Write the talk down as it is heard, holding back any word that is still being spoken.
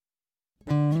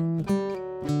Thank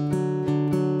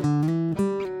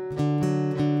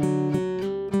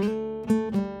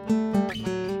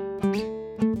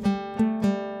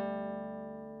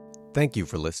you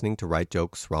for listening to Right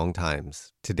Jokes, Wrong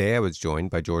Times. Today I was joined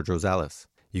by George Rosales.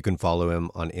 You can follow him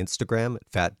on Instagram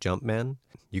at FatJumpman.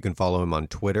 You can follow him on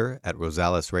Twitter at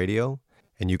Rosales Radio.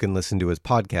 And you can listen to his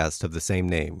podcast of the same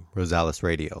name, Rosales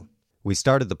Radio. We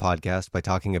started the podcast by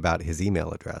talking about his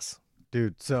email address.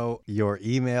 Dude, so your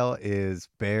email is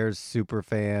Bears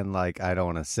Superfan, like I don't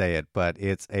want to say it, but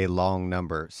it's a long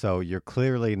number. So you're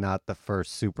clearly not the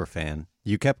first superfan.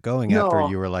 You kept going after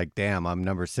you were like, damn, I'm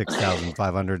number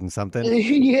 6,500 and something.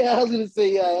 Yeah, I was going to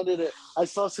say, yeah, I ended it. I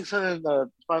saw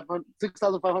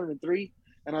 6,503,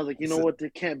 and I was like, you know what? There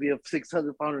can't be a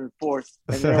 6,504th.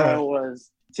 And there I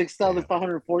was.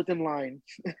 6,504th in line.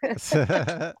 It's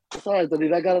all right, though,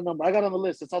 dude. I got a number. I got on the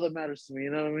list. That's all that matters to me. You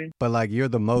know what I mean? But like, you're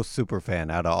the most super fan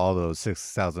out of all those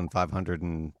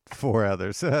 6,504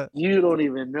 others. You don't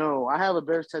even know. I have a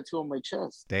Bears tattoo on my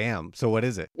chest. Damn. So what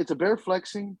is it? It's a bear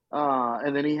flexing.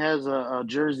 And then he has a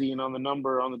jersey, and on the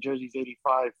number on the jersey is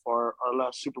 85 for our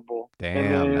last Super Bowl.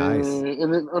 Damn, nice.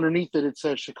 And then underneath it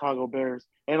says Chicago Bears.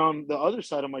 And on the other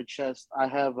side of my chest, I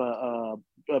have a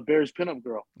Bears pinup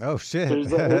girl. Oh shit!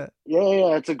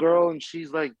 Yeah, it's a girl, and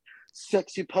she's like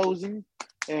sexy posing,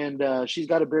 and she's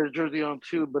got a Bears jersey on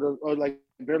too, but like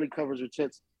barely covers her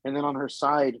tits. And then on her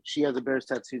side, she has a Bears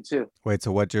tattoo too. Wait,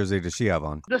 so what jersey does she have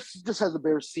on? Just has the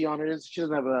Bears C on it. She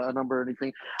doesn't have a number or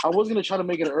anything. I was gonna try to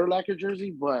make it an Urlacher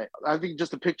jersey, but I think just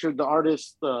the picture, the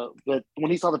artist, that when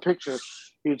he saw the picture,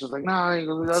 he was just like, nah, he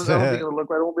goes, I don't think it'll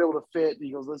look right. I won't be able to fit. And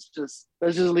he goes, let's just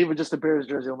leave it just a Bears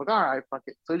jersey. I'm like, all right, fuck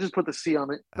it. So he just put the C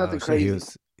on it. Nothing crazy.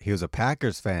 He was a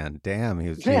Packers fan. Damn,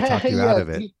 he talked you out of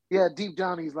it. Deep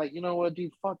down, he's like, you know what,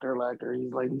 dude, fuck Urlacher.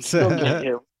 He's like, still get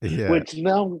him. Yeah. Which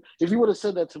now, if you would have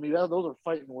said that to me, those are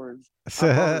fighting words.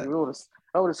 I would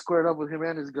have squared up with him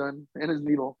and his gun and his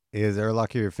needle. Is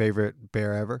Urlacher your favorite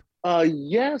Bear ever?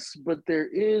 Yes, but there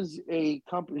is a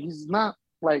company. He's not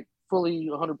like fully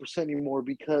 100% anymore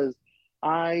because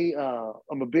I'm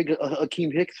a big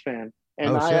Akeem Hicks fan,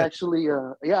 and I actually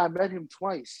I met him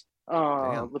twice.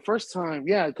 The first time,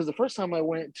 because the first time I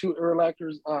went to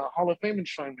Urlacher's Hall of Fame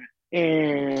enshrinement,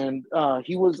 and I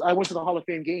went to the Hall of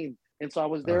Fame game. And so I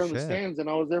was there in the stands, and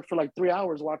I was there for like 3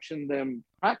 hours watching them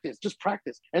practice.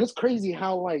 And it's crazy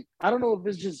how, like, I don't know if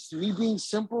it's just me being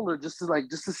simple or just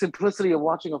the simplicity of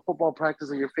watching a football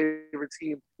practice of your favorite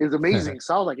team is amazing.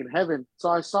 So I was like in heaven. So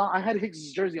I had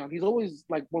Hicks' jersey on. He's always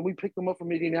like, when we picked him up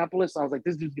from Indianapolis, I was like,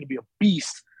 this dude's going to be a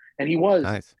beast. And he was.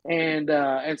 Nice. And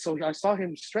so I saw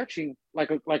him stretching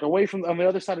like away from on the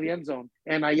other side of the end zone.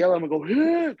 And I yell at him and go,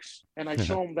 Hicks! And I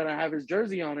show him that I have his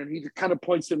jersey on, and he just kind of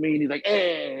points at me and he's like,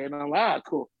 hey, and I'm like,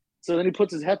 cool. So then he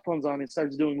puts his headphones on and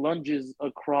starts doing lunges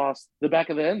across the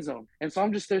back of the end zone. And so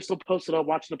I'm just there still posted up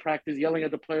watching the practice, yelling at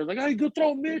the players like, hey, good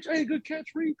throw, Mitch. Hey, good catch,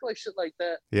 Reek. Like shit like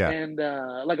that. Yeah. And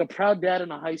like a proud dad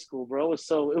in a high school, bro.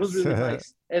 So it was really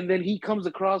nice. And then he comes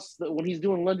across, when he's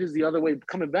doing lunges the other way,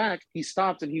 coming back, he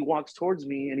stops and he walks towards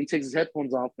me and he takes his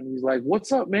headphones off and he's like,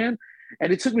 what's up, man?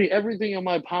 And it took me everything in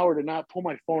my power to not pull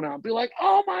my phone out and be like,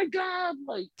 oh my God,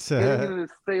 like getting in his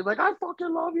face, like, I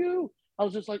fucking love you. I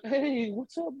was just like, hey,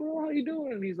 what's up, bro? How you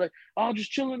doing? And he's like, oh,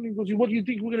 just chilling. He goes, what do you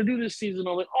think we're going to do this season?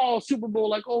 I'm like, oh, Super Bowl,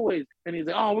 like always. And he's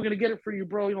like, oh, we're going to get it for you,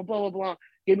 bro. You know, blah, blah, blah.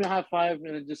 Gave me a high five,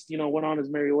 and it just, went on his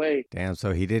merry way. Damn,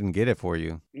 so he didn't get it for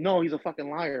you. No, he's a fucking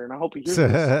liar, and I hope he hears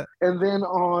this. And then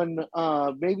on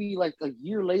maybe like a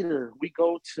year later, we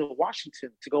go to Washington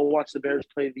to go watch the Bears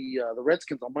play the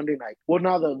Redskins on Monday night. Well,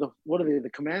 now what are they, the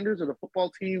Commanders or the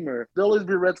football team? Or they'll always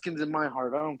be Redskins in my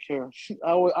heart. I don't care.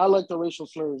 I like the racial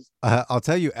slurs. I'll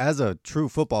tell you, as a true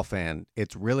football fan,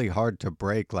 it's really hard to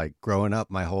break. Like growing up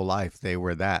my whole life, they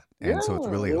were that. And so it's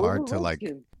really hard to like,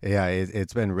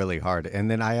 it's been really hard.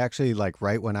 And then I actually like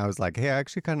right when I was like, hey, I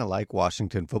actually kind of like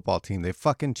Washington football team. They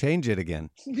fucking change it again.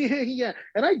 Yeah.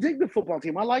 And I dig the football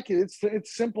team. I like it.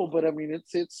 It's simple, but I mean,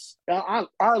 I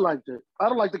liked it. I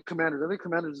don't like the Commanders. I think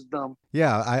Commanders is dumb.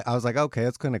 Yeah. I was like, okay,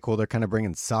 that's kind of cool. They're kind of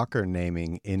bringing soccer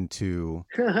naming into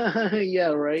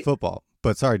football.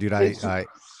 But sorry, dude,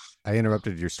 I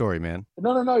interrupted your story, man.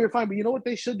 No, you're fine. But you know what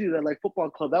they should do? That like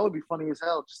football club. That would be funny as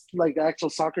hell. Just like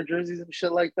actual soccer jerseys and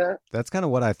shit like that. That's kind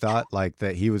of what I thought like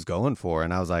that he was going for.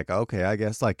 And I was like, okay, I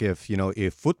guess like if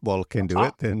football can do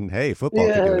it, then hey, football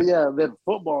can do it. Yeah, then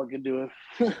football can do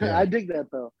it. Yeah. I dig that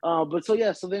though.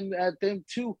 So then at them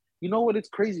too, you know what? It's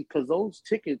crazy because those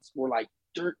tickets were like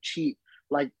dirt cheap.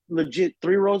 Like legit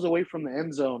 3 rows away from the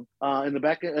end zone. In the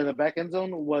back end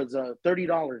zone was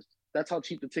 $30. That's how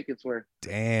cheap the tickets were.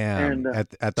 Damn. And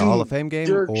At the Hall of dude, Fame game,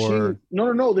 dirt cheap. or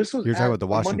No. This was you're talking at about the a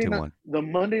Monday Washington night. one? The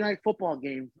Monday night football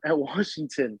game at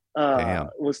Washington Damn.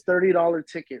 was $30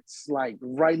 tickets, like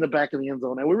right in the back of the end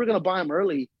zone. And we were gonna buy them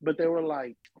early, but they were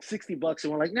like $60,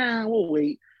 and we're like, nah, we'll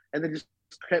wait. And then just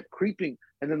kept creeping.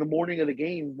 And then the morning of the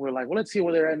game, we're like, well, let's see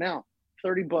where they're at now.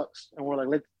 $30, and we're like,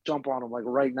 let's jump on them like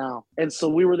right now. And so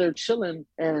we were there chilling,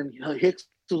 and Hicks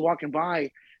was walking by,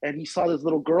 and he saw this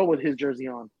little girl with his jersey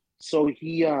on. So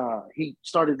he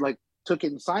started like took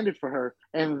it and signed it for her.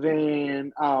 And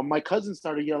then my cousin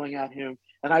started yelling at him,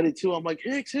 and I did too. I'm like,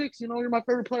 Hicks, you know, you're my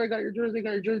favorite player. I got your jersey,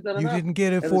 da, da, You da. didn't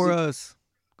get it And for us.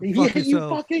 yeah, Fuck you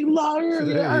yourself. fucking liar.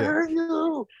 Yeah, I Yeah. heard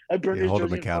you. I burned his Hold him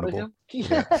jersey in front of accountable. him.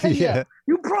 Yeah. Yeah.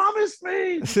 You promised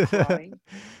me. He's crying.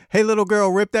 Hey, little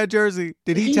girl, rip that jersey.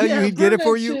 Did he tell you he'd get burn it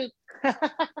for that you? shit.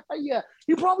 Yeah.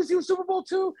 He promised you a Super Bowl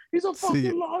too. He's a See fucking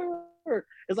it. liar.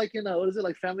 It's like, you know, what is it,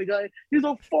 like Family Guy? He's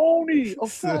a phony, a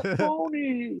fat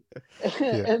phony.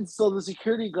 Yeah. And so the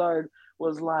security guard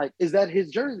was like, is that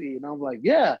his jersey? And I'm like,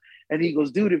 yeah. And he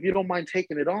goes, dude, if you don't mind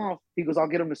taking it off, he goes, I'll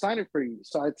get him to sign it for you.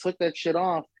 So I took that shit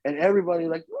off, and everybody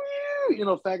like, woo! You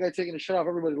know, fat guy taking the shirt off.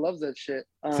 Everybody loves that shit.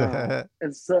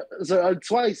 And so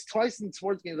twice in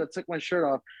sports games, I took my shirt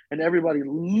off, and everybody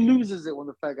loses it when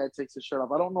the fat guy takes his shirt off.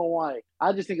 I don't know why.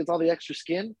 I just think it's all the extra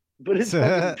skin, but it's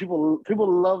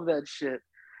people love that shit.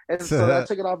 And so I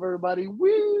took it off everybody,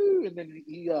 woo! And then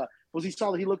he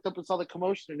looked up and saw the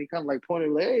commotion, and he kind of like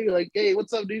pointed, like, hey,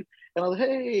 what's up, dude? And I was like,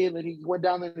 hey, and then he went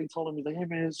down there and he told him, he's like, hey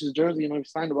man, it's his jersey, you know, he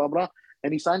signed it, blah blah.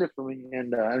 And he signed it for me,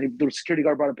 and the security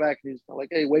guard brought it back, and he's like,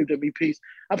 hey, waved at me, peace.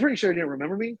 I'm pretty sure he didn't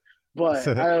remember me, but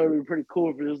I thought it would be pretty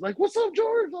cool if he was like, what's up,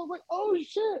 George? I was like, oh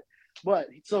shit. But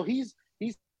so he's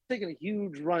taking a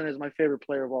huge run as my favorite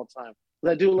player of all time.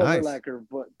 I do love Urlacher,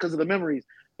 but because of the memories.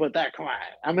 But that, come on.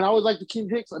 I mean, I always like the King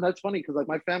Hicks, and that's funny because like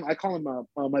my family, I call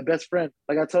him my best friend.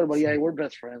 Like I tell everybody, yeah, we're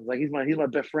best friends. Like he's my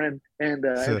best friend, and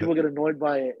people get annoyed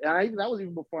by it. And that was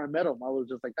even before I met him. I was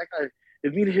just like, that guy.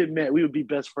 If me and him met, we would be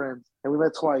best friends, and we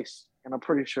met twice, and I'm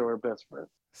pretty sure we're best friends.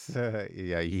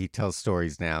 Yeah, he tells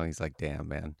stories now. He's like, damn,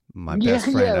 man, my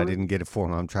best friend, I didn't get it for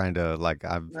him. I'm trying to, like,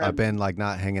 I've been like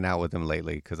not hanging out with him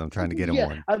lately because I'm trying to get him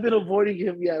one. I've been avoiding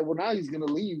him. Yeah, well now he's gonna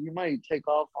leave. He might take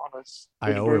off on us.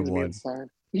 I owe him one.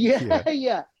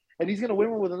 Yeah. And he's gonna win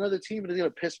one with another team, and he's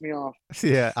gonna piss me off.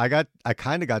 Yeah, I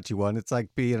kind of got you one. It's like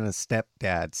being a step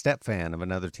fan of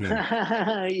another team.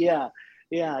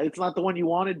 Yeah, it's not the one you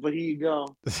wanted, but here you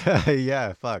go.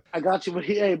 Yeah, fuck. I got you,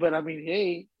 but I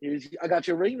mean, I got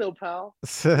your ring though, pal.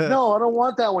 No, I don't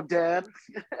want that one, Dad.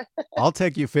 I'll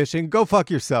take you fishing. Go fuck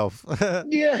yourself.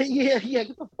 Yeah.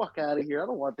 Get the fuck out of here. I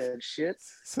don't want that shit.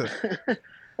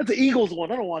 That's the Eagles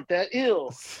one. I don't want that. Ew.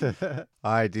 All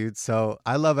right, dude. So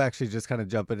I love actually just kind of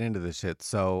jumping into this shit.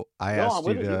 So I asked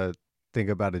you to think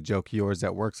about a joke of yours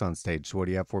that works on stage. So what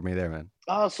do you have for me there, man?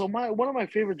 So one of my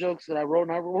favorite jokes that I wrote,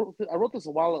 and I wrote this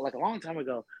a long time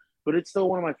ago, but it's still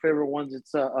one of my favorite ones.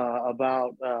 It's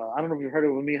about I don't know if you've heard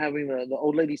of me having the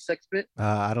old lady sex bit.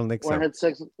 I don't think so. I had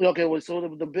sex. Okay, well,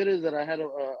 so the bit is that I had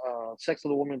sex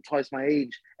with a woman twice my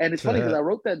age, and it's funny because I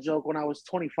wrote that joke when I was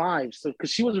 25, so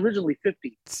because she was originally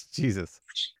 50. Jesus.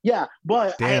 Yeah,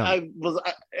 but damn. It was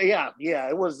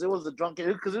a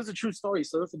drunken, because it's a true story.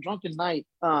 So it's a drunken night.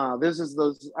 This is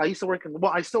those. I still work in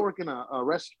a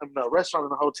restaurant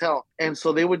in a hotel, and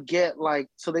so they would get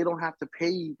so they don't have to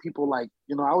pay people I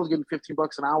was getting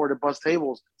 $15 an hour to bus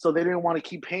tables, so they didn't want to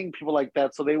keep paying people like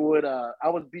that. So they would, I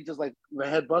would be just like the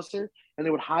head buster, and they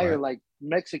would hire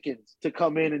Mexicans to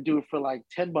come in and do it for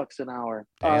 $10 an hour.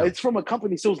 It's from a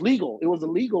company, so it was legal. It was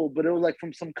illegal, but it was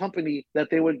from some company that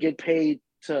they would get paid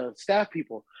to staff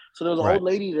people. So there was an old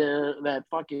lady there that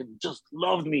fucking just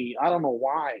loved me. I don't know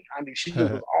why. I mean, she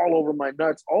just was all over my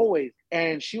nuts always.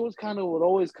 And she was would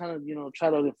always try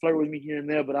to flirt with me here and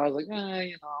there, but I was like,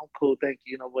 I'm cool, thank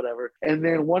you, whatever. And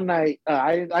then one night,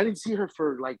 I didn't see her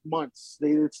for months.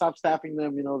 They stopped staffing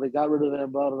them, they got rid of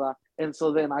them, blah, blah, blah. And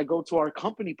so then I go to our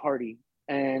company party,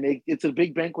 and it's a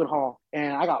big banquet hall,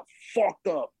 and I got fucked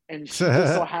up, and she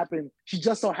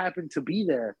just so happened to be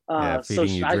there.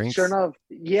 Sure enough,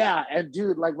 and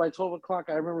dude, by 12 o'clock,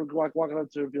 I remember walking up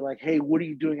to her and be like, "Hey, what are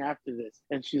you doing after this?"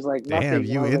 And she's like, "Nothing." Damn,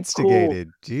 you instigated.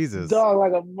 Cool. Jesus. Dog,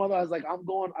 like a mother. I was like, I'm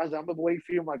gonna wait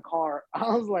for you in my car.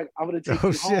 I was like, I'm gonna take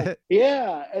you home.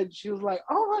 Yeah, and she was like,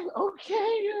 "Oh,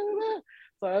 okay."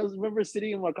 So I remember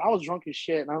sitting in my car. I was drunk as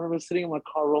shit, and I remember sitting in my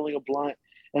car rolling a blunt.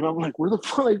 And I'm like, where the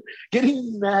fuck,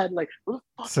 getting mad, where the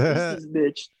fuck is this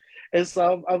bitch? And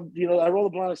so I roll a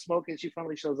blunt of smoke, and she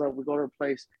finally shows up. We go to her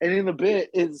place, and in the bit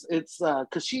it's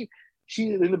because she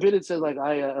she in the bit it says like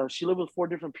she lived with 4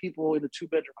 different people in a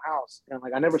 2-bedroom house, and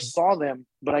like I never saw them,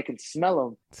 but I can smell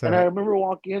them. And I remember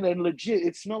walking in and legit,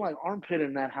 it smelled like armpit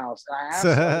in that house. And I asked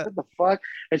her, like, what the fuck?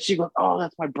 And she goes, "Oh,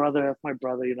 that's my brother. That's my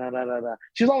brother." You know,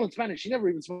 She was all in Spanish. She never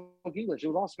even spoke English. It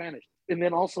was all Spanish. And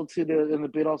then also in the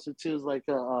bit also too is like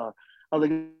like,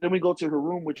 then we go to her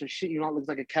room, which is shit. You know, it looks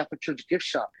like a Catholic church gift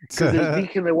shop because there's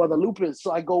Deacon de Guadalupe.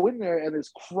 So I go in there and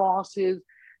there's crosses.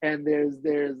 And there's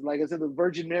like I said, the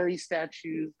Virgin Mary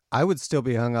statues. I would still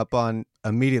be hung up on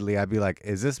immediately. I'd be like,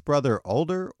 is this brother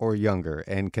older or younger?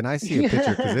 And can I see a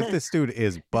picture? Because if this dude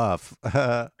is buff.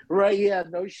 Right, yeah,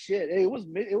 no shit. I was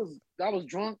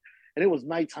drunk and it was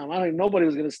nighttime. Nobody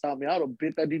was gonna stop me. I would have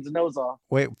bit that dude's nose off.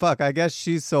 Wait, fuck, I guess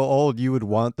she's so old you would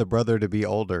want the brother to be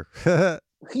older.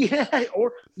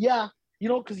 Yeah, you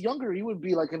know, because younger he would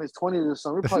be like in his 20s or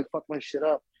something. He'd probably fuck my shit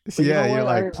up. But yeah, you're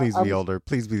like, please be older.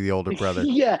 Please be the older brother.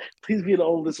 Yeah, please be the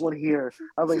oldest one here.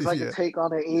 I was like, if I could take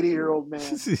on an 80-year-old man.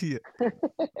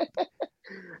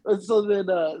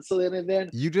 And then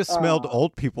you just smelled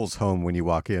old people's home when you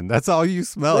walk in. That's all you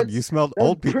smelled. You smelled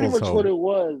old people's home. Pretty much what it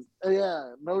was.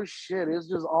 Yeah, no shit. It was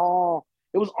just all.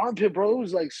 It was armpit, bro. It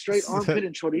was like straight armpit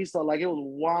and chorizo. Like it was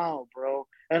wild, bro.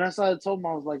 And that's why I told him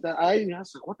I was like that. I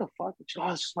was like, what the fuck? She goes,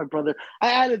 oh, it's just my brother.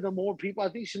 I added the more people. I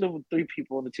think she lived with 3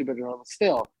 people in the 2-bedroom.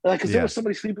 Still, like, because there was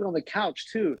somebody sleeping on the couch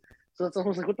too. So that's, I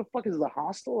was like, what the fuck is the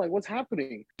hostel? Like, what's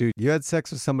happening? Dude, you had sex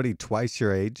with somebody twice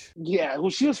your age? Yeah, well,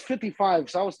 she was 55,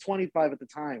 so I was 25 at the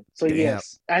time. So damn.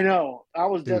 Yes, I know. I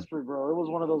was desperate, bro. It was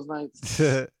one of those nights.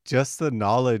 Just the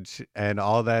knowledge and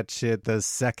all that shit, the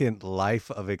second life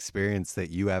of experience that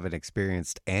you haven't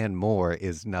experienced and more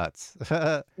is nuts.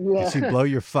 Yeah. Did she blow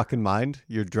your fucking mind?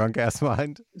 Your drunk ass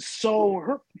mind?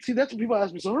 So that's what people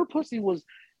ask me. So her pussy was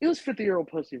 50-year-old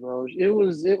pussy, bro.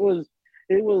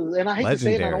 It was, and I hate to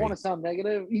say it, I don't want to sound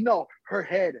negative. You know, her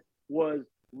head was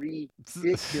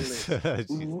ridiculous.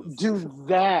 Dude,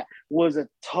 that was a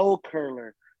toe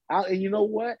curler. And you know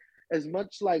what? As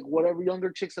much like whatever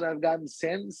younger chicks that I've gotten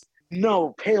since,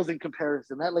 no, pales in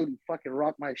comparison. That lady fucking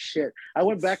rocked my shit. I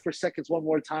went back for seconds one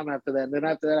more time after that, and then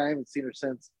after that, I haven't seen her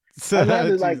since.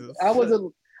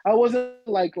 I wasn't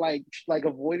like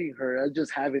avoiding her. I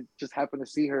just haven't happened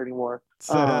to see her anymore.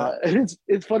 And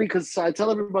it's funny because I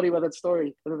tell everybody about that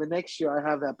story, and then the next year I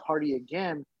have that party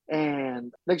again,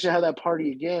 and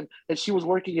she was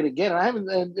working it again,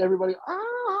 and everybody,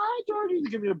 hi Georgie,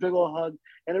 give me a big old hug,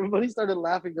 and everybody started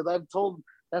laughing because I've told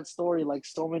that story like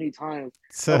so many times.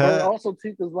 But also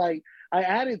too, because like I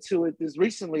added to it this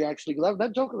recently actually, because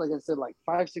that joke, like I said, like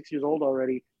 5-6 years old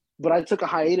already. But I took a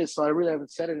hiatus, so I really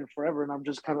haven't said it in forever, and I'm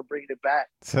just kind of bringing it back.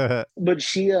 But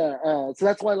she, so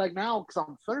that's why, like now, because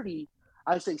I'm 30,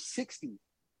 I say 60.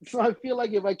 So I feel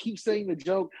like if I keep saying the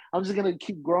joke, I'm just gonna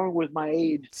keep growing with my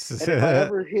age. And if I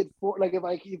ever hit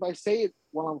if I say it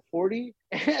while I'm 40,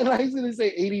 and I'm gonna say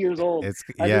 80 years old, it's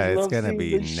gonna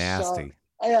be nasty. Shock.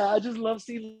 Yeah, I just love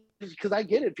seeing, because I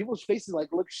get it. People's faces like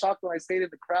look shocked when I say it in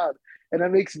the crowd, and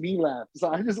that makes me laugh.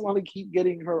 So I just want to keep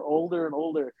getting her older and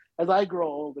older as I grow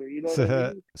older, you know what I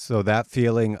mean? So that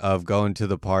feeling of going to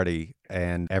the party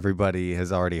and everybody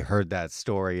has already heard that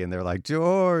story and they're like,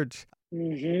 George.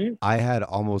 Mm-hmm. I had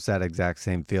almost that exact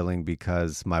same feeling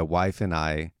because my wife and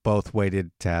I both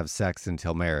waited to have sex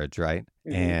until marriage, right?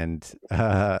 Mm-hmm.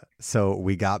 And so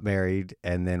we got married,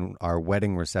 and then our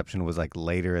wedding reception was like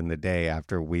later in the day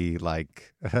after we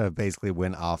like basically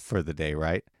went off for the day,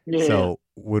 right? Yeah. So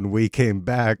when we came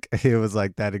back, it was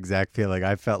like that exact feeling.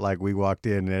 I felt like we walked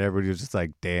in and everybody was just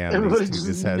like, damn, everybody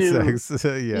just had sex.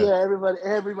 Yeah,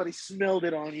 everybody smelled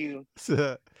it on you.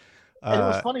 And it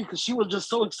was funny because she was just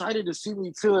so excited to see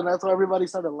me too, and that's why everybody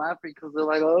started laughing because they're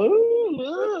like, "Oh,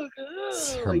 look!"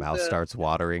 Her mouth starts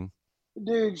watering.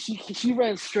 Dude, she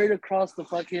ran straight across the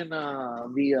fucking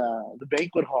the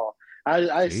banquet hall.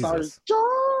 I saw her,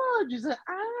 George. He said,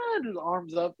 his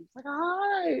arms up. It's like,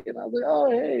 hi, and I was like,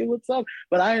 oh, hey, what's up?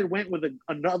 But I had went with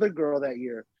another girl that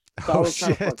year, so I was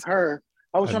trying to fuck her.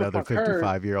 I was trying to fuck her.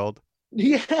 Another 55-year-old.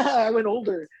 Yeah, I went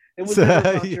older. It was never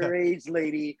about your age,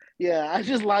 lady. Yeah, I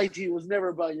just lied to you. It was never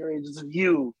about your age. It's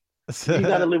you. You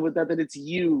got to live with that it's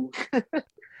you.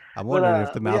 I'm wondering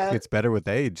if the mouth gets better with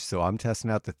age, so I'm testing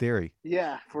out the theory.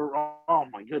 Yeah, oh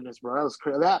my goodness, bro. That was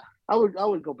crazy. I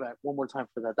would go back one more time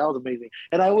for that. That was amazing.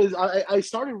 And I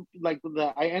started like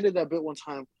I ended that bit one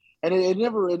time, and it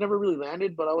never really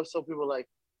landed, but I always tell people like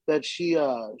that she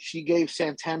gave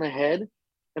Santana head,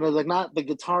 and I was like, not the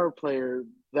guitar player,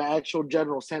 the actual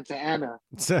General Santa Ana.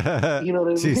 You know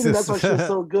what I mean? That's why she was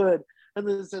so good. And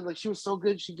then it said like she was so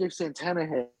good, she gave Santana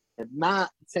head,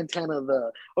 not Santana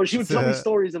or she would tell me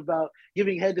stories about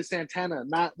giving head to Santana,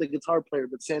 not the guitar player,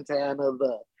 but Santana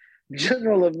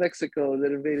general of Mexico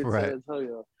that invaded San Right.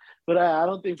 Antonio. But I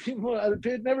don't think people,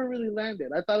 it never really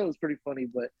landed. I thought it was pretty funny,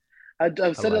 but I've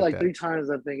I said it like like that. 3 times,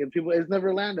 I think, and people, it's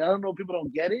never landed. I don't know if people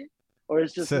don't get it or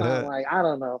it's just not like, I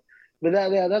don't know. But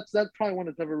yeah, that's probably one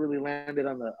that's never really landed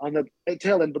on the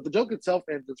tail end. But the joke itself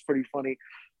ends, it's pretty funny,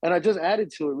 and I just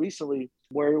added to it recently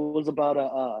where it was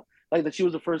about like that she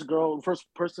was the first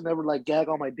person ever like gag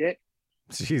on my dick.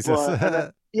 Jesus. But and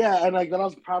then yeah, and like then I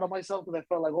was proud of myself because I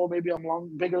felt like, oh, maybe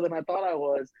I'm bigger than I thought I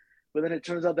was. But then it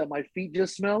turns out that my feet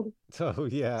just smelled. Oh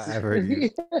yeah, I've heard you.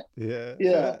 Yeah.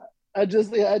 Yeah, I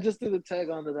just did a tag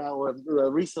onto that one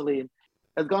recently, and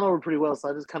it's gone over pretty well. So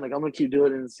I just kind of I'm gonna keep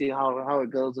doing it and see how it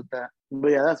goes with that.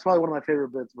 But yeah, that's probably one of my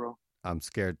favorite bits, bro. I'm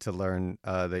scared to learn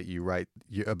that you write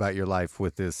about your life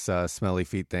with this smelly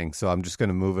feet thing. So I'm just going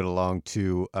to move it along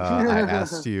to I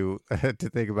asked you to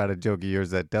think about a joke of yours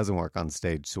that doesn't work on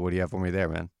stage. So what do you have for me there,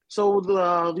 man? So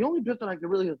the only bit that I could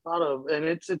really have thought of, and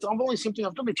it's I've only something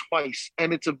I've done it twice,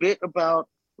 and it's a bit about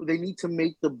they need to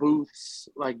make the booths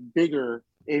like bigger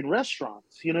in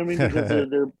restaurants. You know what I mean?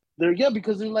 Because they're yeah,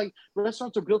 because they're like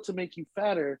restaurants are built to make you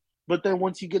fatter, but then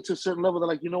once you get to a certain level, they're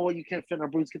like, you know what, you can't fit in our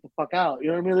booths, get the fuck out. You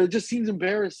know what I mean? It just seems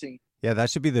embarrassing. Yeah, that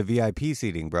should be the VIP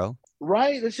seating, bro.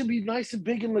 Right? It should be nice and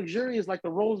big and luxurious, like the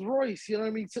Rolls Royce. You know what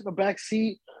I mean? Sit in the back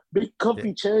seat, big Yeah.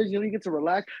 comfy chairs. You know, you get to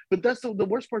relax. But that's the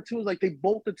worst part too. Is like they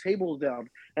bolt the tables down,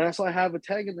 and that's why I have a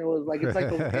tag in there. Was like it's like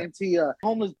those anti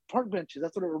homeless park benches.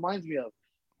 That's what it reminds me of.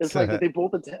 It's like that they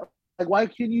bolt like why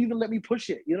can't you even let me push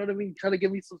it? You know what I mean? Try to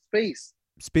give me some space.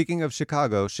 Speaking of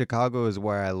Chicago, Chicago is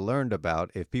where I learned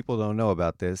about, if people don't know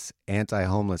about this,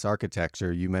 anti-homeless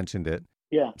architecture. You mentioned it.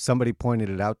 Yeah. Somebody pointed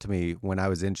it out to me when I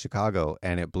was in Chicago,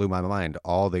 and it blew my mind.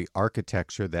 All the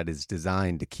architecture that is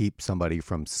designed to keep somebody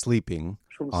from sleeping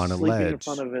From on a sleeping in ledge,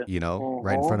 front of it. right in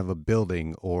Uh-huh. front of a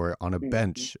building or on a Mhm.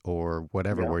 bench or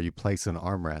whatever, Yeah. where you place an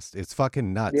armrest. It's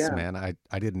fucking nuts, Yeah. man.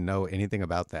 I didn't know anything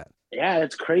about that. Yeah,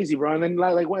 it's crazy, bro. And then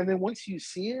and then once you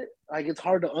see it, like it's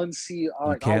hard to unsee You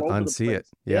like all can't over the unsee it.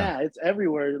 place. Yeah. Yeah, it's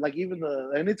everywhere. Like even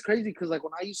and it's crazy because like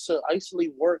when I used to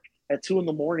leave work at 2 in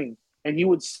the morning, and you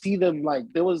would see them like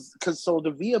there was because so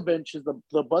the Via benches,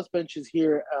 the bus benches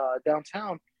here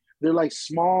downtown, they're like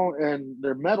small and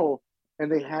they're metal, and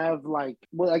they have like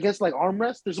well I guess like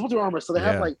armrests. They're supposed to be armrests, so they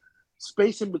have Yeah. like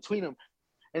space in between them.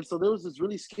 And so there was this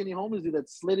really skinny homeless dude that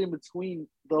slid in between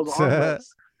those armrests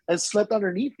and slept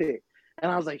underneath it.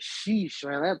 And I was like, sheesh,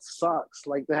 man, that sucks.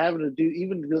 Like they're having to do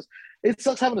even this. It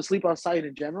sucks having to sleep outside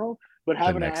in general, but The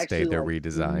having to next day actually they're like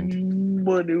redesigned.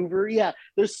 maneuver. Yeah,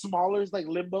 they're smaller. It's like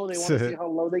limbo. They want to see how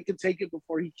low they can take it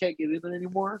before he can't get in there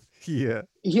anymore. Yeah.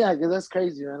 Yeah, because that's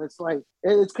crazy, man. It's like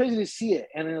it's crazy to see it,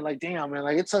 and then like, damn, man,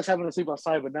 like it sucks having to sleep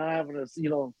outside, but now having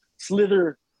to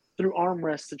slither through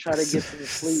armrests to try to get some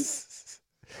sleep.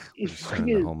 It's Turn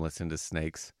the fucking homeless into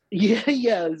snakes. yeah,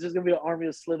 yeah. It's just gonna be an army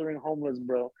of slithering homeless,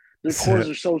 bro. Their cores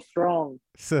are so strong.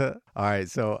 So, all right,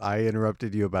 so I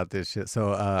interrupted you about this shit. So,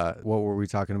 what were we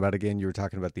talking about again? You were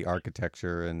talking about the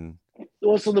architecture and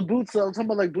Well, so the boots. I'm talking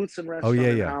about like boots and oh restaurant yeah,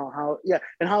 and yeah. how yeah,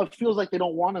 and how it feels like they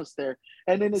don't want us there.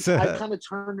 And then I kind of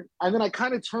turn, and then I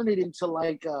kind of turn it into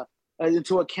like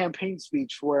into a campaign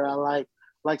speech where I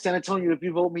like San Antonio. If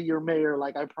you vote me your mayor,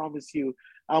 like I promise you,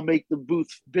 I'll make the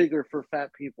booths bigger for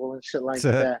fat people and shit like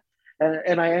that.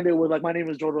 And I ended with like, my name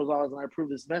is George Rosales, and I approve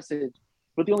this message.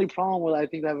 But the only problem with it, I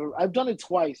think I've done it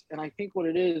twice, and I think what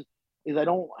it is I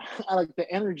don't I like the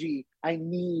energy I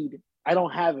need. I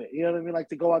don't have it. You know what I mean? Like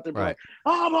to go out there, and be Right. like,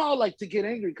 oh no, like to get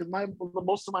angry because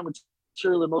most of my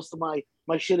material and most of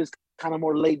my shit is kind of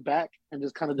more laid back and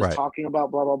just kind of just Right. talking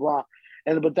about blah blah blah.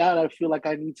 And but that I feel like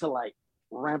I need to like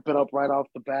ramp it up right off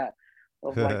the bat.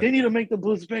 Of like they need to make the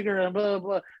boots bigger and blah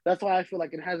blah. That's why I feel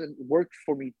like it hasn't worked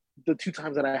for me the 2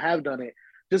 times that I have done it.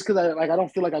 Just because I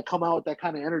don't feel like I come out with that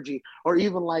kind of energy, or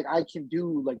even like I can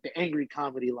do like the angry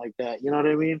comedy like that. You know what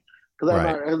I mean? Because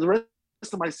Right. the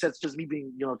rest of my set's just me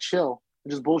being chill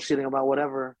and just bullshitting about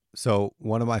whatever. So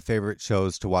one of my favorite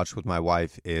shows to watch with my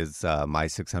wife is My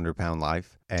 600 Pound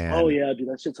Life, Oh and yeah, dude,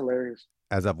 that shit's hilarious.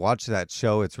 as I've watched that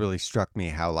show, it's really struck me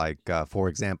how, like, for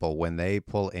example, when they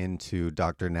pull into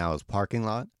Dr. Now's parking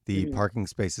lot, the Mhm. parking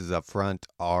spaces up front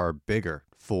are bigger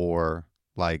for,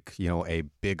 like, a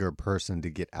bigger person to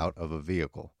get out of a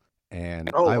vehicle. And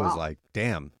Oh I was wow. like,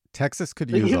 damn, Texas could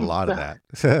They use a give lot of fat,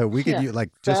 that. We could yeah, use, like,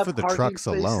 just fat for the parking trucks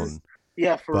spaces. alone,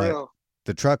 Yeah, for but real.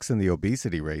 the trucks and the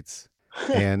obesity rates.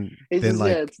 And It's then, just yeah,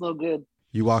 like, it's no good.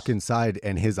 you walk inside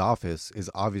and his office is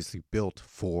obviously built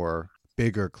for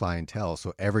bigger clientele.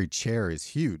 So every chair is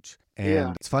huge. And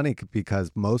Yeah. it's funny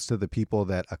because most of the people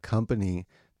that accompany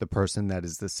the person that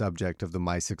is the subject of the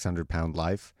My 600 Pound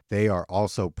Life, they are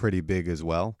also pretty big as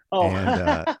well. Oh.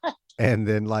 And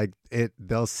then, like,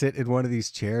 they'll sit in one of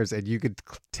these chairs, and you could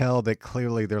tell that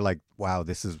clearly they're like, "Wow,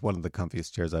 this is one of the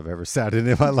comfiest chairs I've ever sat in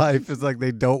my life." It's like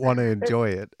they don't want to enjoy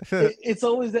it. It's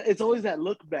always that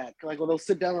look back, like when they'll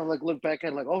sit down and like look back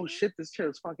and like, oh shit, this chair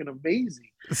is fucking amazing.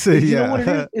 So, you know what it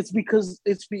is? It's because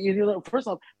first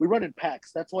off, we run in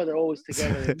packs. That's why they're always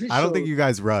together. I don't think you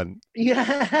guys run.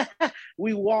 Yeah,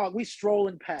 we walk, we stroll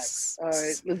in packs. All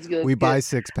right, let's get. We buy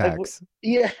 6-packs.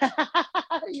 Yeah,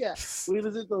 yeah. We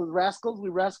visit those rascals. We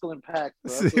rascal in packs.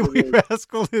 We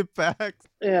rascal in packs.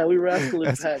 Yeah, we rascal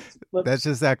in packs. But that's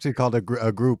just actually called a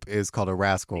group is called a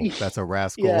rascal. That's a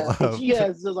rascal. Yeah, yeah.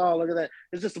 It's just, oh, look at that.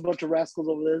 It's just a bunch of rascals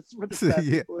over there. It's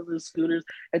people in the scooters.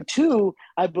 And two,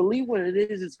 I believe what it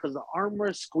is because the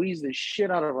armrest squeeze the shit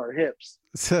out of our hips.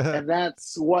 And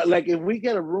that's what, like, if we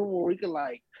get a room where we can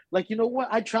like, you know what?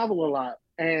 I travel a lot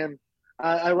and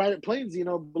I ride at planes,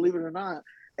 believe it or not.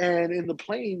 And in the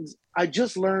planes, I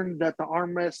just learned that the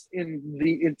armrest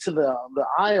into the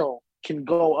aisle can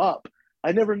go up.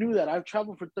 I never knew that. I've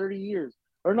traveled for 30 years.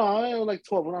 Or no, I was like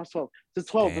 12 when I was 12. It's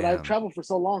 12, Damn. But I've traveled for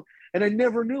so long. And I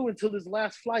never knew until this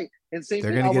last flight. And same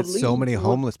They're going to get so many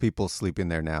homeless people sleeping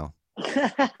there now.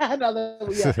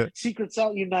 Secret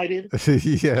South United.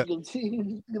 Yeah. It's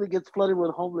going to get flooded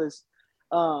with homeless.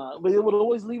 But it would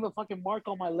always leave a fucking mark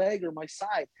on my leg or my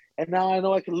side. And now I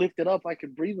know I can lift it up. I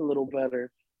can breathe a little better.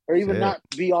 Or even not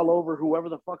be all over whoever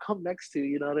the fuck I'm next to.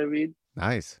 You know what I mean?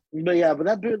 Nice. But yeah, but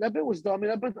that bit was dumb.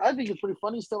 I mean, I think it's pretty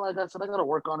funny still. Like I said, I got to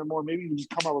work on it more. Maybe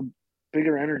just come out with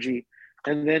bigger energy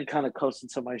and then kind of coast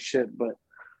into my shit. But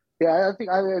yeah, I think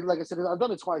like I said, I've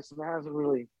done it twice and it hasn't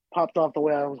really popped off the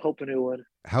way I was hoping it would.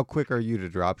 How quick are you to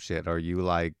drop shit? Are you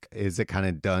like, is it kind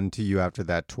of done to you after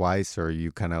that twice? Or are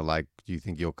you kind of like, do you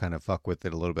think you'll kind of fuck with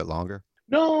it a little bit longer?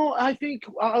 No, I think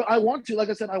I want to. Like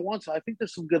I said, I want to. I think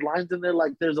there's some good lines in there.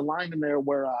 Like there's a line in there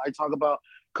where I talk about,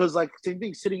 because like same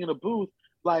thing, sitting in a booth,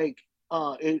 like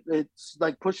it's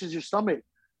like pushes your stomach.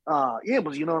 Yeah,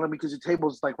 but you know what I mean? Because your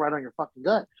table's like right on your fucking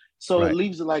gut. So It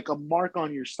leaves like a mark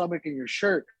on your stomach and your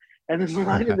shirt. And there's a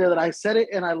line in there that I said it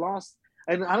and I lost.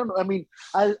 And I don't know. I mean,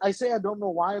 I say I don't know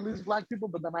why I lose black people,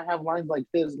 but then I have lines like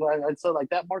this. Like I said, like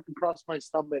that mark across my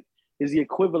stomach is the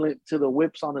equivalent to the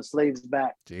whips on a slave's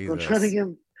back. Jesus. I'm trying to get.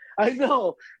 I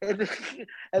know. And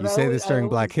you say this during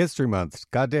Black History Month.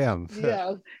 Goddamn.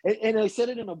 Yeah. And I said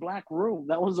it in a black room.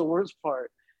 That was the worst part.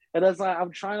 And that's like,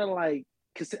 I'm trying to like,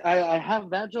 because I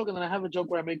have that joke and then I have a joke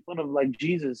where I make fun of like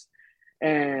Jesus.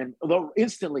 And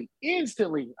instantly,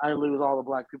 I lose all the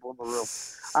black people in the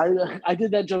room. I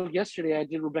did that joke yesterday. I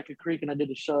did Rebecca Creek and I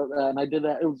did a show and I did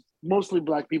that. It was mostly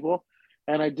black people.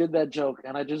 And I did that joke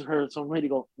and I just heard some lady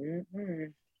go,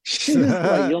 She was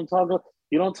like,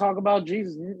 you don't talk about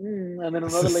Jesus. And then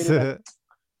another lady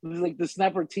like to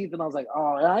snap her teeth. And I was like,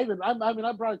 oh, I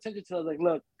brought attention to it. I was like,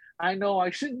 look, I know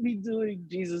I shouldn't be doing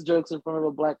Jesus jokes in front of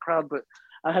a black crowd, but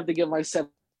I have to get my set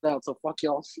out. So fuck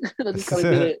y'all. And I just kind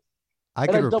of did it. I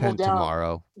can repent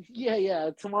tomorrow. Yeah.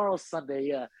 Tomorrow's Sunday.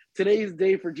 Yeah. Today's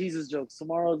day for Jesus jokes.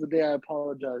 Tomorrow's the day I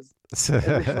apologize.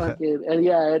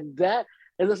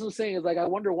 And that's what I'm saying is like, I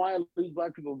wonder why I lose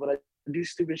black people, but I do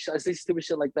stupid shit. I say stupid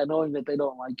shit like that, knowing that they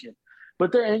don't like it.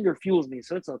 But their anger fuels me,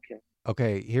 so it's okay.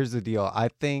 Okay, here's the deal. I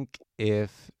think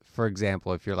if, for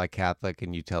example, if you're like Catholic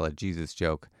and you tell a Jesus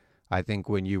joke, I think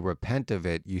when you repent of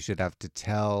it, you should have to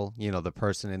tell, the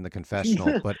person in the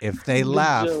confessional. But if they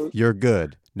laugh, you're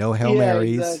good. No Hail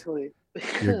Marys. Exactly.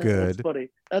 You're good. That's funny.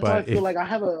 That's why I feel like I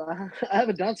have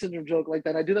a Down syndrome joke like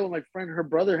that. I do that with my friend. Her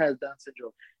brother has Down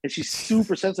syndrome, and she's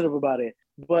super sensitive about it.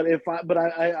 But I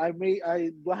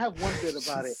have one bit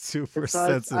about it. Super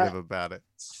sensitive about it.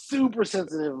 Super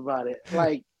sensitive about it.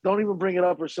 Like, don't even bring it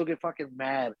up or she'll get fucking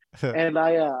mad. And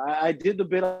I did the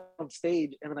bit on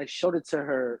stage and then I showed it to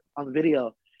her on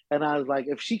video. And I was like,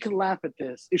 if she can laugh at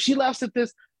this, if she laughs at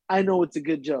this, I know it's a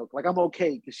good joke. Like, I'm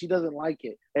okay because she doesn't like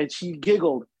it. And she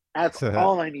giggled. That's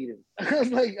all I needed. I was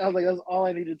like, that's all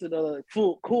I needed to know. Like,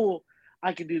 cool.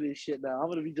 I can do this shit now. I'm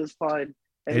gonna be just fine.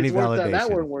 And any validation.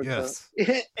 That word worked yes.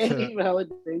 Any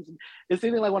validation. It's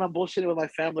anything like when I'm bullshitting with my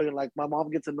family and like my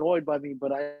mom gets annoyed by me,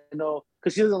 but I know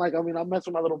because she doesn't like. I mean, I mess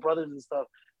with my little brothers and stuff,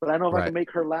 but I know if I can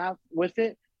make her laugh with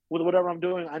it, with whatever I'm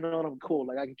doing, I know I'm cool.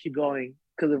 Like I can keep going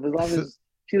because as long as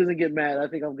she doesn't get mad, I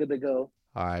think I'm good to go.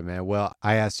 All right, man. Well,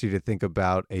 I asked you to think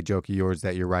about a joke of yours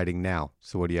that you're writing now.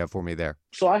 So what do you have for me there?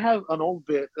 So I have an old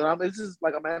bit. This is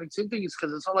like I'm adding same thing. It's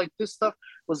because it's not like this stuff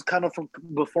was kind of from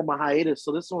before my hiatus.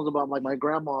 So this one's about like my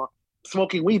grandma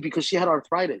smoking weed because she had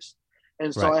arthritis.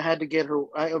 And so I had to get her,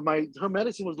 her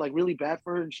medicine was like really bad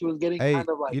for her and she was getting kind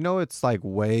of like. It's like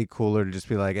way cooler to just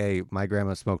be like, hey, my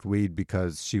grandma smoked weed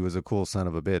because she was a cool son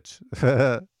of a bitch.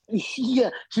 Yeah,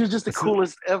 she was just the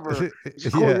coolest ever.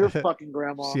 She's cooler than your fucking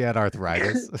grandma. She had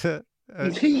arthritis.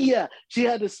 Yeah, she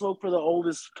had to smoke for the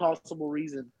oldest possible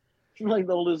reason. Like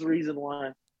the oldest reason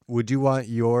why. Would you want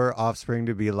your offspring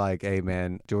to be like, hey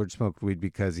man, George smoked weed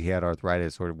because he had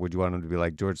arthritis, or would you want him to be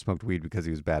like, George smoked weed because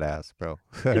he was badass, bro?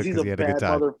 Because he's a He had a good bad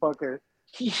time. motherfucker.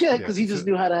 Yeah, Yeah. because he just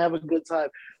knew how to have a good time.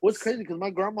 What's crazy, because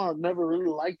my grandma never really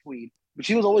liked weed, but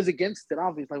she was always against it,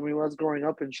 obviously, like when we was growing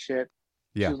up and shit.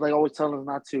 She Yeah. was like always telling us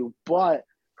not to. But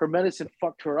her medicine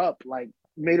fucked her up, like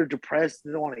made her depressed,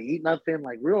 didn't want to eat nothing,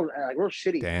 like real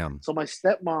shitty. Damn. So my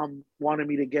stepmom wanted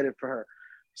me to get it for her.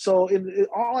 So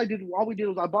all we did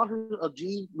was I bought her a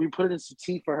G. We put it in some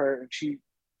tea for her, and she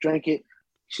drank it.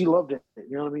 She loved it.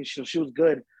 You know what I mean? She was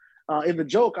good. In the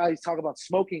joke, I talk about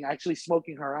smoking, actually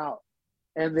smoking her out,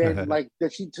 and then like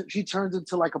that she turns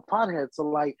into like a pothead. So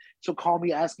like she'll call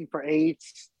me asking for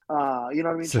AIDS. You know what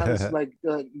I mean? Trying to like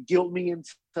guilt me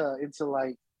into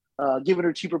like giving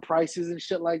her cheaper prices and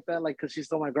shit like that, like because she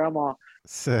stole my grandma.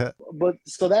 But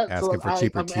so that Asking for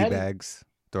cheaper tea bags,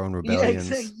 throwing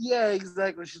rebellions. Yeah,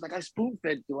 exactly. She's like, I spoon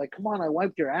fed you. Like, come on, I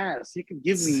wiped your ass. You can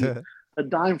give me a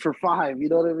dime for $5. You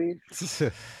know what I mean?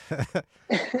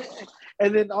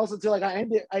 And then also too, like I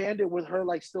ended with her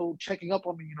like still checking up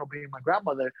on me, you know, being my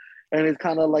grandmother, and it's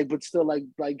kind of like, but still like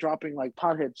dropping like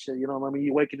pothead shit, you know what I mean?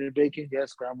 You waking and baking,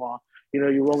 yes, grandma. You know,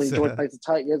 you rolling joints nice and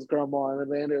tight, yes, grandma. And then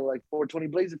they ended like 420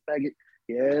 blazing faggot,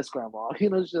 yes, grandma. You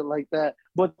know, shit like that.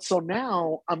 But so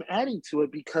now I'm adding to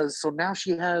it because so now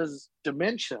she has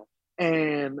dementia.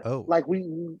 And like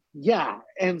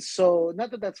and so not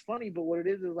that that's funny, but what it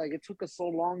is like it took us so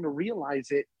long to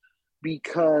realize it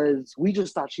because we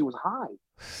just thought she was high.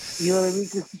 You know what I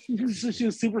mean? She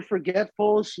was super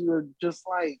forgetful. She was just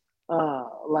like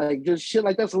just shit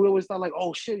like that. So we always thought like,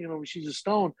 oh shit, you know, she's just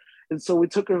stoned. And so we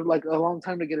took her like a long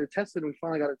time to get her tested. We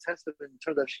finally got her tested, and it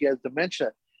turned out she has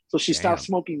dementia. So she stopped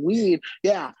smoking weed.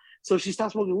 Yeah. So she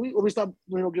stopped smoking weed, or we stopped,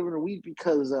 you know, giving her weed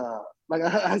because, like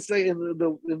I say in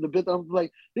the bit, I'm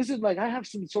like, this is like I have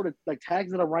some sort of like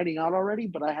tags that I'm writing out already,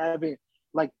 but I haven't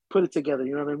like put it together.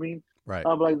 You know what I mean? Right.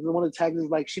 Like one of the tags is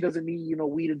like she doesn't need, you know,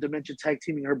 weed and dementia tag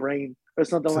teaming her brain or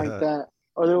something like that.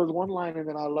 Or there was one line and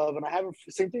then I love, and I haven't,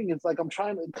 same thing. It's like I'm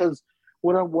trying to, because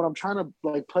what I'm trying to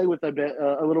like play with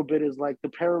a little bit is like the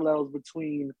parallels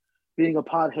between being a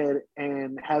pothead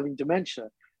and having dementia.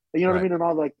 You know what I mean? And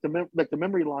all like the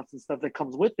memory loss and stuff that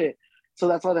comes with it. So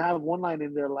that's why they have one line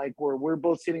in there like where we're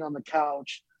both sitting on the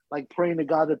couch, like praying to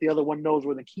God that the other one knows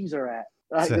where the keys are at.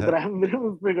 But I haven't been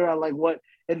able to figure out like what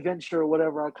adventure or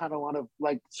whatever I kind of want to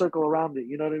like circle around it.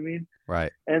 You know what I mean?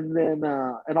 Right. And then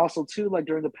and also too, like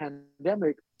during the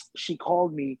pandemic, she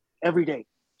called me every day.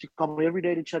 She called me every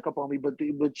day to check up on me, but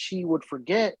she would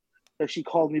forget that she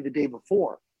called me the day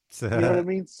before. You know what I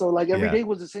mean? So like every day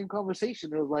was the same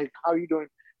conversation. It was like, "How are you doing?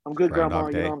 I'm good, Grandma."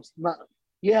 You know, I'm not.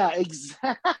 Yeah,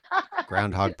 exactly.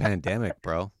 Groundhog pandemic,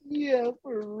 bro. Yeah,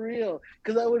 for real.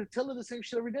 Because I would tell her the same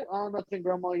shit every day. Oh, nothing,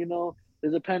 Grandma. You know,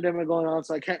 there's a pandemic going on,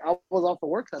 so I was off of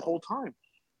work that whole time.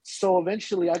 So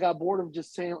eventually, I got bored of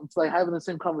just saying, it's like having the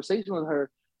same conversation with her.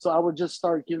 So I would just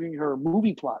start giving her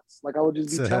movie plots. Like I would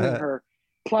just be telling her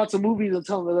plots of movies and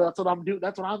telling her that's what I'm doing.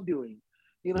 That's what I'm doing.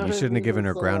 You know, you shouldn't have given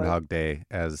her Groundhog Day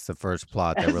as the first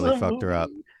plot that really fucked her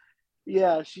up.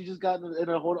 Yeah, she just got in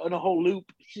a whole loop.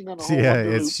 She's on a whole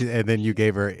loop. And then you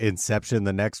gave her Inception,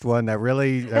 the next one. That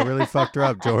really fucked her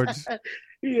up, George.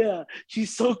 Yeah,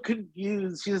 she's so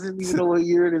confused. She doesn't even know what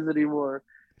year it is anymore.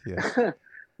 Yeah.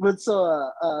 But so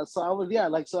I was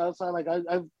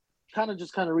I kind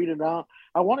of read it now.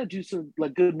 I want to do some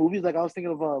like good movies. Like I was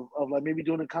thinking of like maybe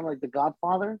doing it kind of like The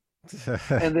Godfather,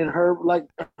 and then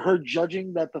her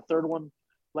judging that the third one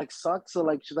like sucks. So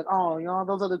like she's like, oh, you know,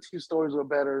 those other two stories were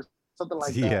better, something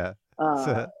like that.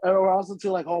 Yeah. Or also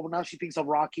too like, oh, well, now she thinks I'm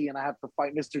Rocky and I have to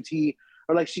fight Mr. T,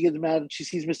 or like she gets mad and she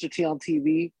sees Mr. T on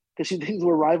TV because she thinks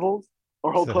we're rivals,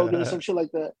 or Hulk Hogan or some shit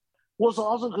like that. Well, so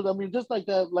also because I mean, just like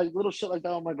that, like little shit like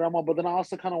that with my grandma. But then I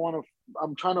also kind of want to.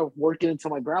 I'm trying to work it into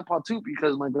my grandpa too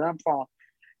because my grandpa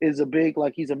is a big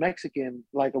like he's a Mexican,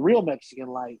 like a real Mexican,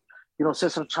 like you know,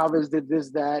 Cesar Chavez did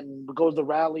this, that, and goes to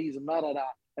rallies and da da da.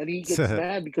 And he gets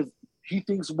mad because he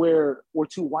thinks we're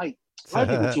too white. I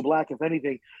think we're too black, if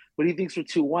anything, but he thinks we're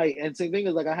too white. And same thing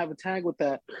is like I have a tag with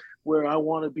that where I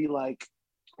want to be like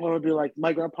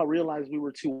my grandpa realized we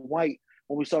were too white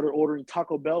when we started ordering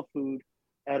Taco Bell food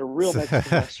at a real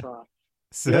Mexican restaurant.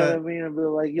 You know what I mean? And be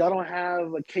like, y'all don't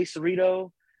have a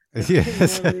quesarito.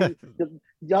 Yes. You know what I mean?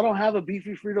 Y'all don't have a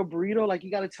beefy Frito burrito. Like you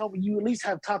got to tell me you at least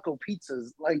have taco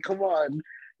pizzas. Like come on.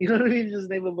 You know what I mean? Just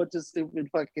name a bunch of stupid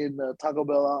fucking Taco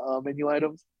Bell menu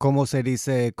items. Como se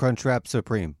dice Crunchwrap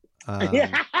Supreme?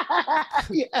 Yeah.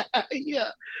 yeah, yeah,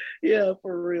 yeah,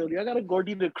 for real. I got a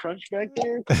Gordita Crunch back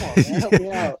there. Come on, man, help me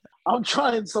out. I'm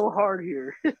trying so hard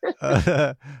here.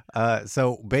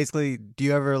 So basically,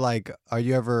 are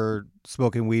you ever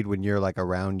smoking weed when you're like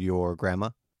around your grandma?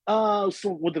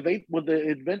 So with the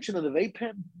invention of the vape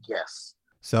pen, yes.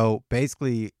 So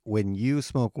basically, when you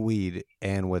smoke weed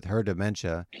and with her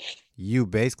dementia, you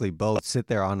basically both sit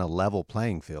there on a level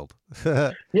playing field.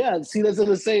 Yeah, see, that's what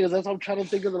I'm saying. That's what I'm trying to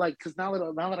think of. Like, because now that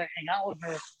I hang out with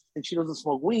her and she doesn't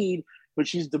smoke weed, but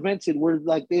she's demented, we're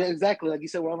like exactly like you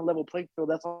said, we're on a level playing field.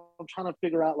 That's all I'm trying to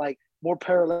figure out, like more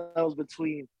parallels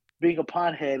between being a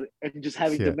pothead and just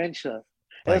having Yeah. dementia.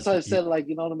 And that's Like why I you, said, like,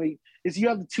 you know what I mean? Is you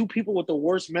have the two people with the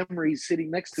worst memories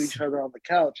sitting next to each other on the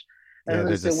couch, yeah, and they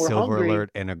there's a said we're silver hungry. alert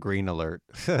and a green alert.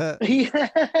 Yeah,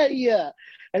 yeah,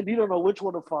 and you don't know which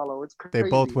one to follow. It's They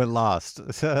both crazy. went lost.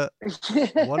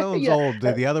 One of them's Yeah, old,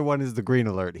 the other one is the green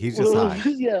alert. He's just well, high.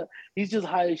 yeah, he's just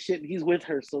high as shit, and he's with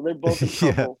her, so they're both in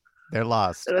Yeah, trouble. they're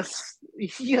lost. And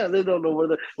yeah, they don't know where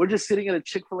they're. We're just sitting in a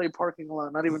Chick-fil-A parking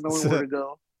lot, not even knowing where to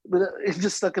go. But it's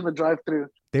just stuck in the drive-through,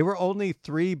 They were only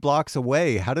 3 blocks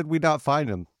away. How did we not find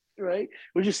them? right?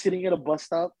 We're just sitting at a bus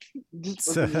stop, just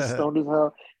stoned as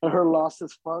hell, and her lost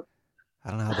as fuck. I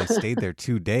don't know how they stayed there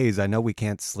 2 days. I know we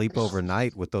can't sleep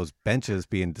overnight with those benches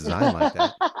being designed like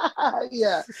that.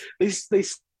 Yeah, they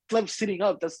slept sitting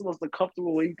up. That's the most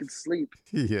uncomfortable way you can sleep.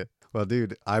 Yeah. Well,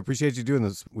 dude, I appreciate you doing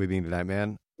this with me tonight,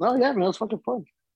 man. Oh yeah, man, it was fucking fun.